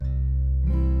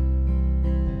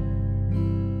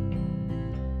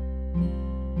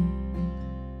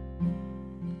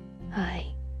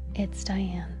is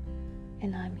Diane,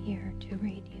 and I'm here to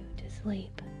read you to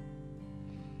sleep.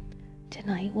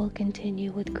 Tonight we'll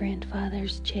continue with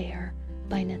Grandfather's Chair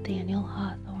by Nathaniel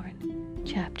Hawthorne,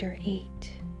 Chapter 8.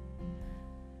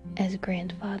 As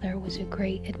Grandfather was a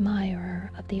great admirer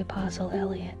of the Apostle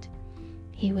Eliot,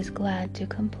 he was glad to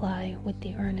comply with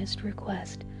the earnest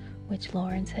request which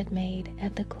Lawrence had made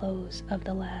at the close of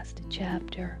the last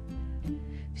chapter.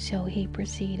 So he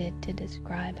proceeded to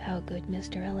describe how good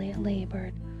Mr. Eliot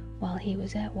labored while he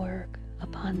was at work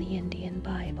upon the Indian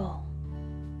Bible.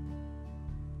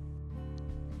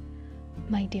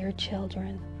 My dear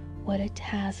children, what a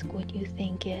task would you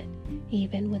think it,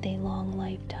 even with a long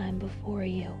lifetime before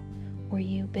you, were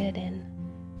you bidden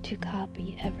to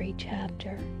copy every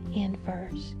chapter and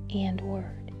verse and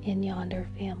word in yonder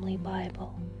family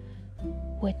Bible.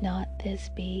 Would not this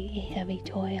be a heavy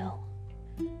toil?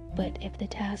 But if the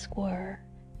task were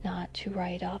not to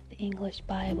write off the English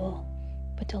Bible,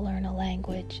 but to learn a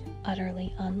language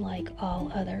utterly unlike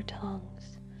all other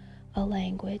tongues, a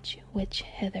language which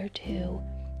hitherto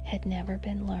had never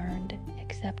been learned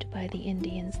except by the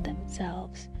Indians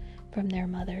themselves from their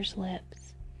mothers'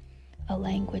 lips, a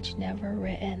language never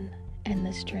written, and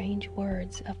the strange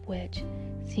words of which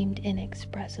seemed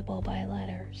inexpressible by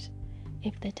letters,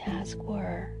 if the task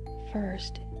were,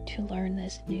 first, to learn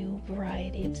this new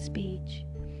variety of speech,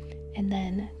 and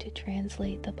then to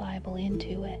translate the Bible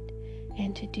into it,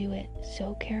 and to do it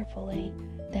so carefully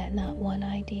that not one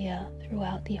idea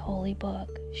throughout the holy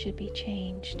book should be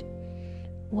changed,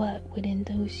 what would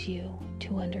induce you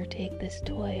to undertake this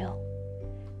toil?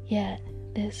 Yet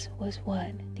this was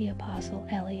what the Apostle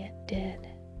Eliot did.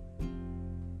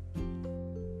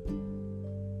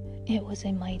 It was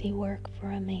a mighty work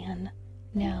for a man,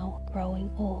 now growing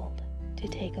old, to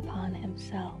take upon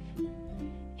himself,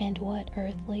 and what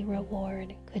earthly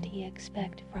reward could he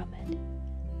expect from it?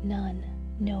 None,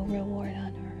 no reward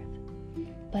on earth.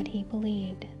 But he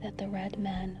believed that the red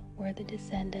men were the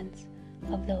descendants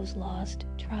of those lost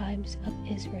tribes of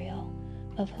Israel,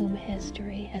 of whom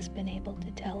history has been able to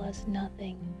tell us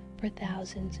nothing for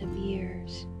thousands of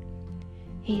years.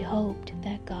 He hoped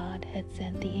that God had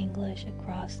sent the English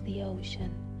across the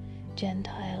ocean,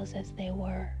 Gentiles as they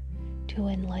were, to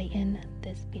enlighten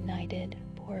this benighted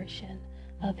portion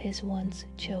of his once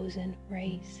chosen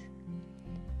race.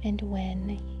 And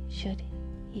when should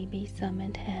he be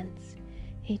summoned hence,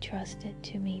 he trusted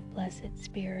to meet blessed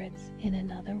spirits in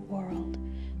another world,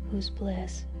 whose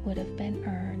bliss would have been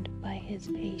earned by his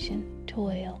patient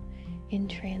toil in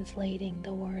translating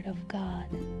the Word of God.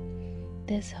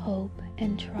 This hope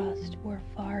and trust were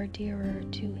far dearer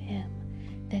to him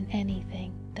than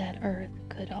anything that earth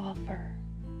could offer.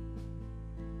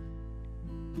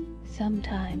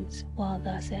 Sometimes, while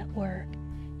thus at work,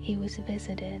 he was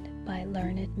visited by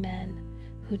learned men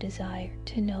who desired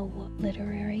to know what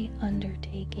literary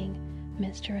undertaking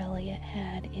Mr. Eliot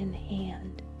had in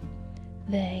hand.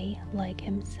 They, like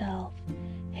himself,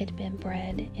 had been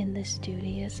bred in the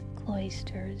studious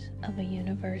cloisters of a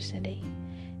university,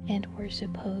 and were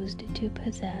supposed to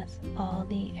possess all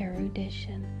the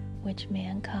erudition which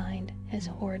mankind has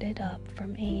hoarded up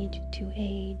from age to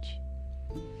age.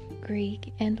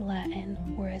 Greek and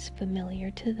Latin were as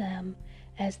familiar to them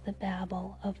as the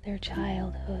babble of their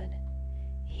childhood.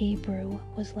 Hebrew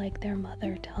was like their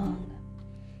mother tongue.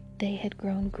 They had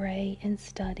grown gray in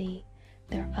study,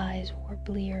 their eyes were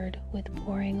bleared with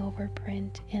poring over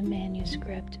print and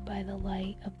manuscript by the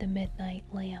light of the midnight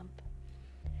lamp.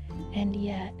 And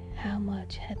yet, how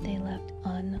much had they left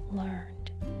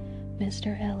unlearned?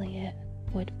 Mr. Eliot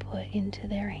would put into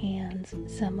their hands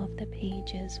some of the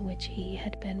pages which he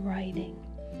had been writing,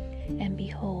 and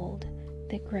behold,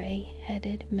 the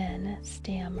gray-headed men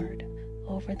stammered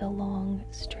over the long,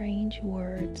 strange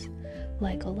words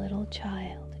like a little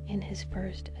child in his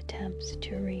first attempts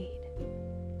to read.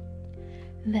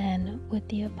 Then would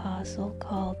the apostle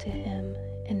call to him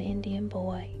an Indian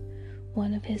boy,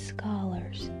 one of his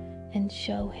scholars, and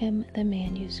show him the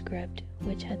manuscript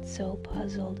which had so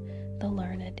puzzled the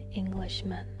learned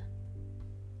Englishman.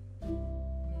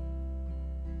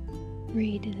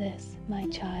 "Read this, my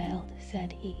child,"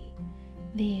 said he.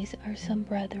 "These are some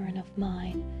brethren of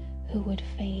mine who would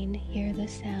fain hear the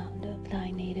sound of thy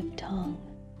native tongue."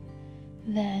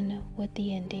 Then would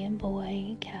the Indian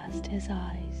boy cast his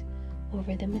eyes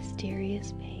over the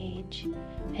mysterious page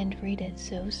and read it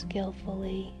so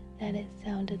skillfully that it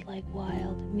sounded like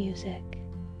wild music.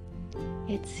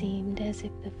 It seemed as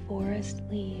if the forest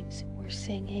leaves were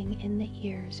singing in the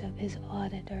ears of his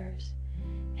auditors,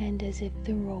 and as if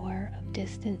the roar of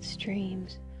distant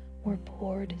streams were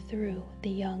poured through the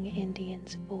young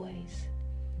Indian's voice.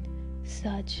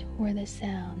 Such were the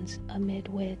sounds amid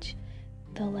which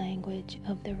the language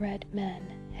of the red men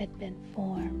had been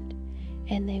formed,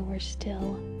 and they were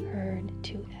still heard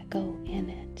to echo in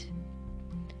it.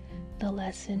 The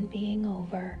lesson being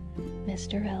over,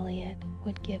 Mr. Elliot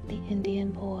would give the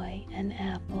Indian boy an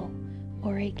apple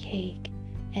or a cake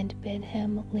and bid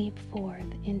him leap forth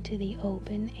into the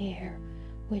open air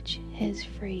which his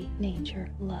free nature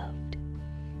loved.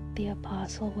 The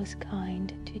apostle was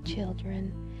kind to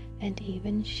children and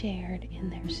even shared in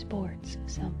their sports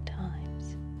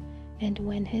sometimes. And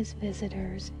when his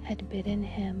visitors had bidden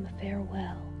him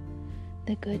farewell,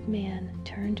 the good man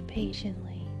turned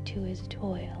patiently to his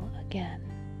toil again.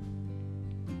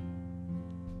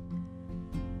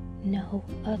 No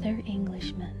other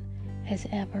Englishman has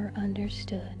ever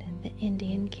understood the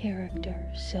Indian character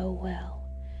so well,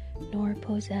 nor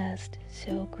possessed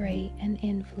so great an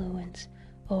influence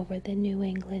over the New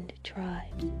England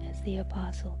tribes as the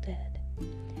apostle did.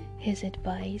 His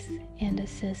advice and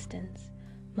assistance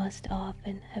must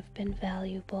often have been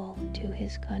valuable to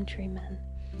his countrymen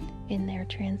in their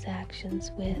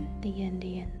transactions with the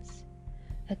Indians.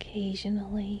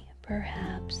 Occasionally,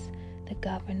 perhaps, the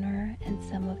governor and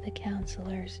some of the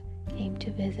counselors came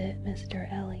to visit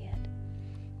Mr. Elliot.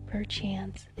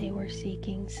 Perchance they were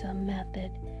seeking some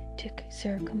method to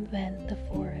circumvent the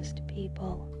forest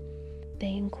people.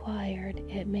 They inquired,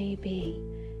 it may be,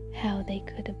 how they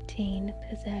could obtain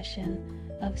possession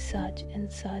of such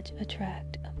and such a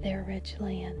tract of their rich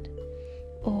land,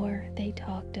 or they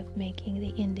talked of making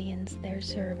the Indians their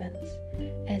servants,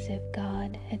 as if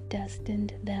God had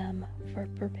destined them for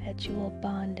perpetual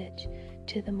bondage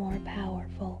to the more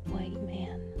powerful white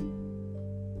man.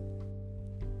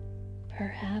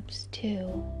 Perhaps,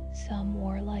 too, some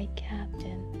warlike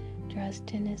captain,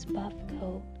 dressed in his buff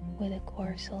coat with a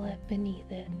corselet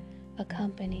beneath it,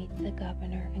 accompanied the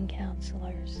governor and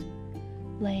counselors.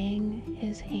 Laying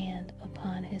his hand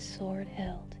upon his sword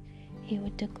hilt, he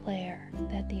would declare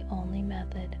that the only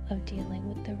method of dealing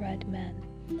with the red men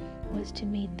was to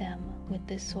meet them with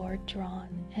the sword drawn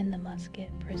and the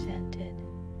musket presented.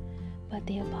 But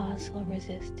the apostle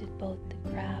resisted both the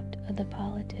craft of the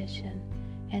politician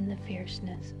and the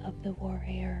fierceness of the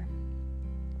warrior.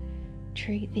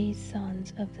 Treat these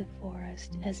sons of the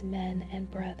forest as men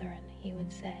and brethren, he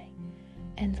would say,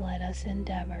 and let us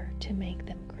endeavor to make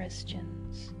them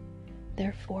Christians.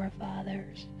 Their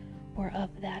forefathers were of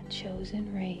that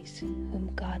chosen race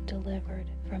whom God delivered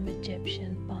from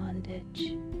Egyptian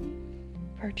bondage.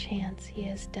 Perchance he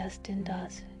has destined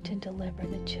us to deliver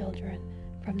the children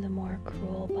from the more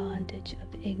cruel bondage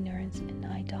of ignorance and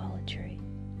idolatry.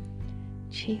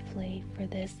 Chiefly for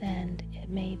this end, it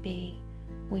may be,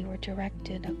 we were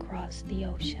directed across the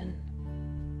ocean.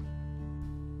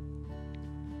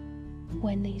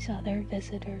 When these other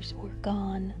visitors were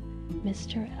gone,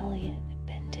 Mr. Elliot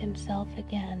bent himself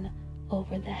again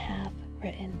over the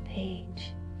half-written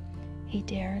page. He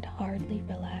dared hardly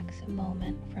relax a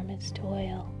moment from his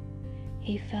toil.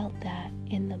 He felt that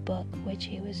in the book which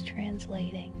he was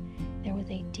translating there was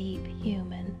a deep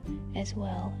human as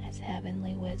well as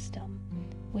heavenly wisdom,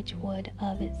 which would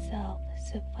of itself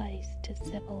suffice to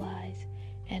civilize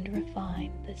and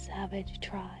refine the savage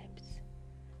tribes.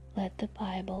 Let the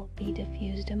Bible be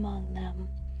diffused among them,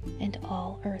 and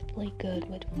all earthly good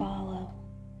would follow.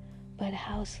 But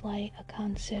how slight a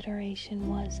consideration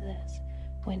was this,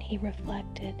 when he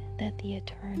reflected that the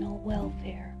eternal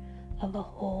welfare of a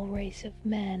whole race of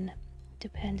men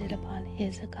depended upon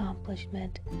his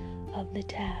accomplishment of the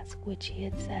task which he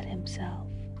had set himself.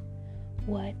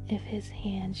 What if his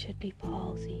hand should be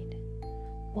palsied?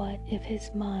 What if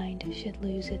his mind should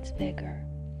lose its vigor?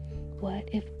 What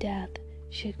if death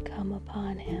should come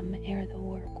upon him ere the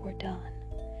work were done?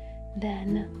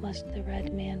 Then must the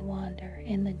red man wander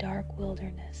in the dark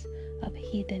wilderness of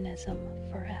heathenism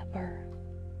forever.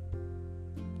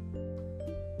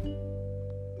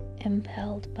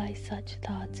 Impelled by such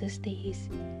thoughts as these,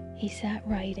 he sat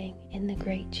writing in the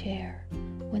great chair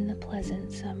when the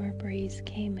pleasant summer breeze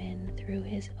came in through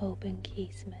his open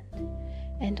casement,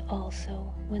 and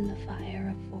also when the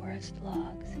fire of forest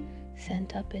logs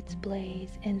sent up its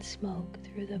blaze and smoke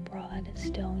through the broad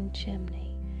stone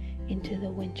chimney into the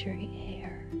wintry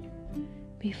air.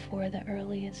 Before the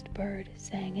earliest bird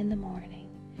sang in the morning,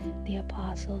 the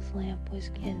apostle's lamp was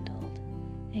kindled,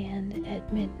 and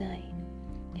at midnight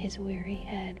his weary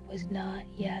head was not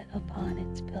yet upon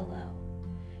its pillow,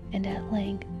 and at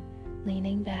length,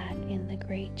 leaning back in the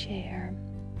great chair,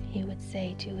 he would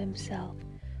say to himself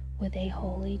with a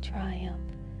holy triumph,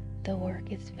 "The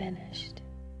work is finished."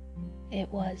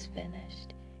 It was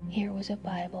finished. Here was a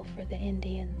Bible for the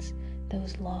Indians,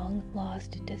 those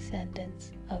long-lost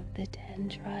descendants of the 10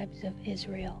 tribes of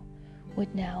Israel,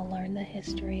 would now learn the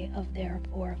history of their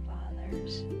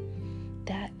forefathers.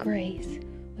 That grace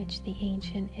which the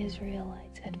ancient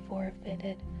Israelites had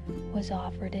forfeited was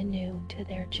offered anew to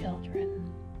their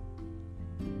children.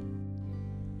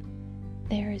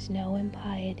 There is no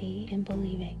impiety in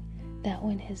believing that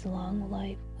when his long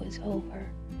life was over,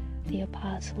 the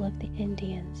apostle of the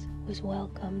Indians was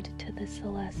welcomed to the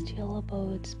celestial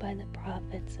abodes by the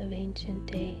prophets of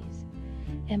ancient days,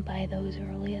 and by those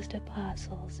earliest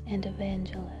apostles and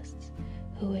evangelists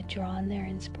who had drawn their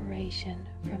inspiration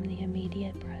from the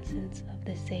immediate presence of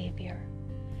the Savior.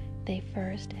 They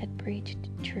first had preached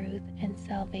truth and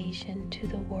salvation to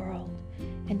the world,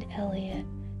 and Eliot,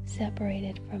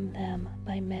 separated from them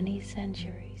by many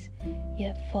centuries,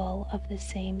 yet full of the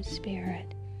same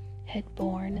spirit, had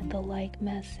borne the like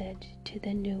message to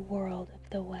the new world of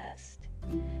the West.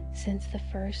 Since the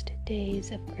first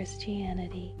days of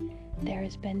Christianity, there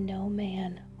has been no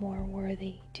man more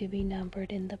worthy to be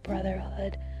numbered in the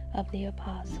brotherhood of the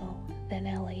apostle than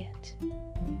Eliot.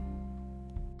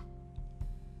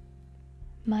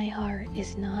 My heart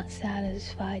is not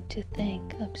satisfied to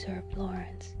think, observed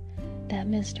Lawrence, that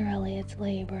Mr. Eliot's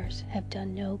labors have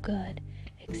done no good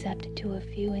except to a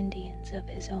few Indians of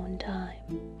his own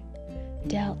time.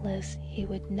 Doubtless he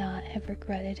would not have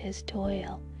regretted his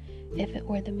toil if it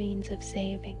were the means of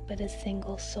saving but a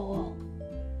single soul.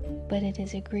 But it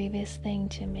is a grievous thing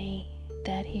to me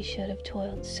that he should have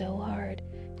toiled so hard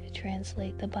to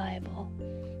translate the Bible,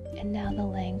 and now the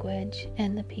language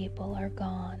and the people are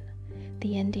gone.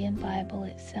 The Indian Bible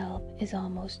itself is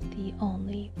almost the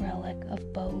only relic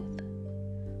of both.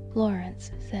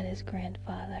 Lawrence, said his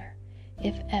grandfather,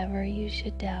 if ever you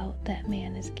should doubt that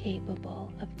man is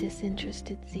capable of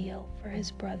disinterested zeal for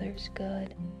his brother's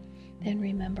good, then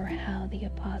remember how the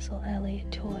Apostle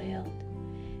Eliot toiled.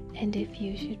 And if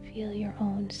you should feel your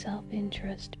own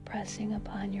self-interest pressing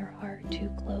upon your heart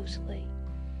too closely,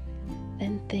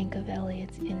 then think of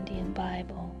Eliot's Indian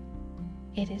Bible.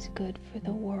 It is good for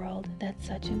the world that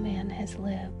such a man has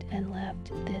lived and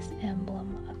left this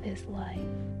emblem of his life.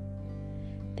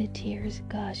 The tears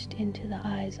gushed into the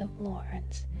eyes of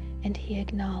Lawrence, and he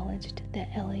acknowledged that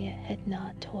Eliot had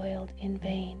not toiled in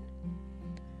vain.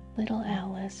 Little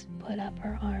Alice put up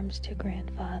her arms to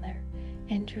grandfather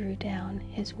and drew down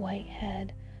his white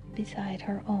head beside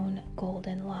her own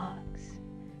golden locks.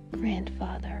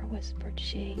 "Grandfather," whispered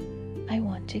she, "I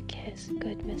want to kiss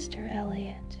good Mr.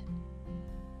 Eliot."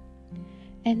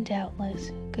 And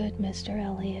doubtless good Mr.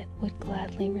 Eliot would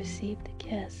gladly receive the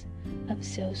kiss of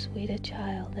so sweet a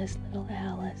child as little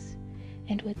Alice,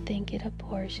 and would think it a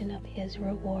portion of his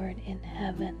reward in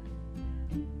heaven.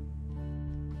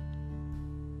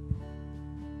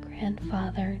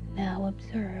 Grandfather now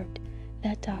observed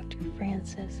that Dr.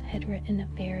 Francis had written a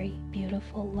very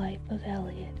beautiful life of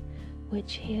Eliot,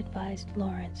 which he advised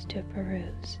Lawrence to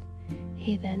peruse.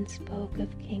 He then spoke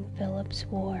of King Philip's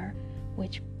War,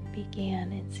 which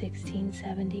began in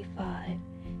 1675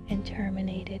 and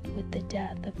terminated with the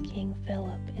death of King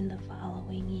Philip in the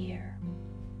following year.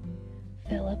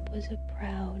 Philip was a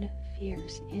proud,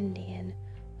 fierce Indian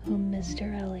whom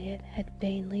Mr. Eliot had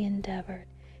vainly endeavored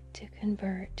to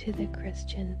convert to the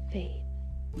Christian faith.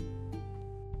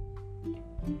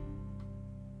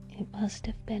 It must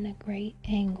have been a great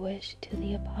anguish to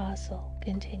the apostle,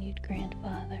 continued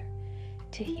grandfather,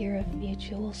 to hear of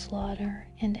mutual slaughter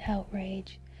and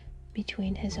outrage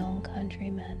between his own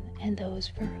countrymen and those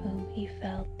for whom he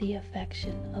felt the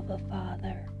affection of a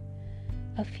father.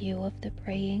 A few of the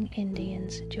praying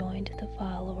Indians joined the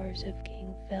followers of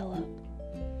King Philip.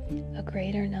 A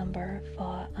greater number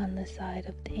fought on the side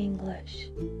of the English.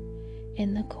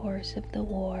 In the course of the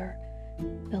war,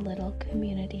 the little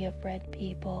community of red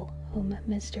people whom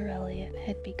Mr. Eliot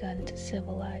had begun to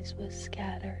civilize was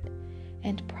scattered,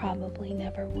 and probably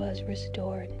never was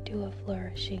restored to a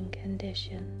flourishing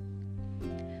condition.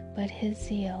 But his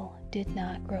zeal did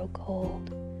not grow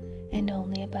cold, and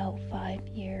only about 5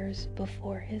 years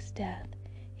before his death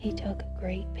he took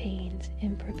great pains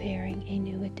in preparing a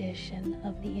new edition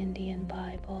of the Indian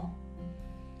Bible.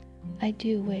 "I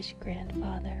do wish,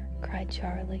 grandfather," cried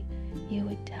Charlie, "you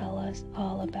would tell us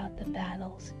all about the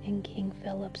battles in King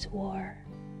Philip's War."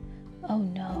 "Oh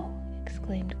no,"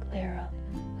 exclaimed Clara,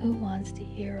 "who wants to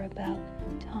hear about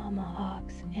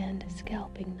tomahawks and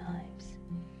scalping knives?"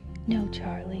 "No,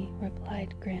 Charlie,"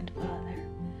 replied grandfather,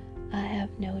 "I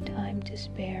have no time to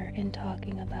spare in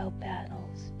talking about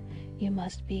battles. You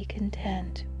must be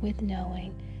content with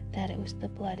knowing that it was the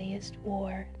bloodiest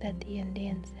war that the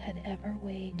Indians had ever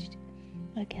waged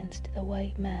against the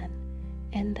white men,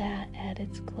 and that at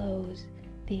its close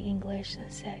the English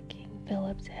set King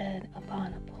Philip's head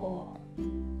upon a pole.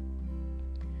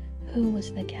 "Who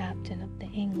was the captain of the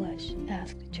English?"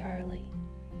 asked Charlie.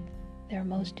 "Their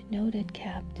most noted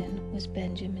captain was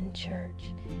Benjamin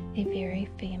Church, a very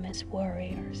famous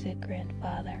warrior," said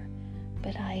Grandfather.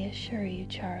 "But I assure you,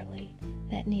 Charlie,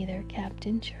 that neither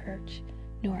Captain Church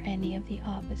nor any of the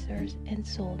officers and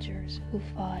soldiers who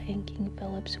fought in King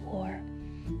Philip's War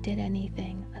did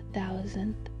anything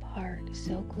 1,000th part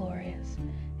so glorious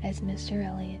as Mr.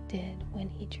 Elliot did when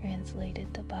he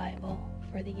translated the Bible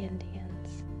for the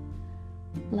Indians."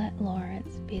 "Let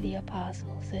Lawrence be the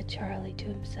apostle," said Charlie to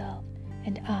himself,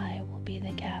 "and I will be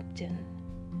the captain."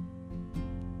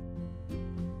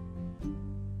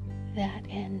 That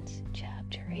ends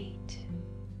Chapter 8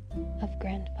 of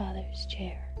Grandfather's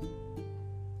Chair.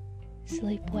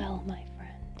 Sleep well, my friend.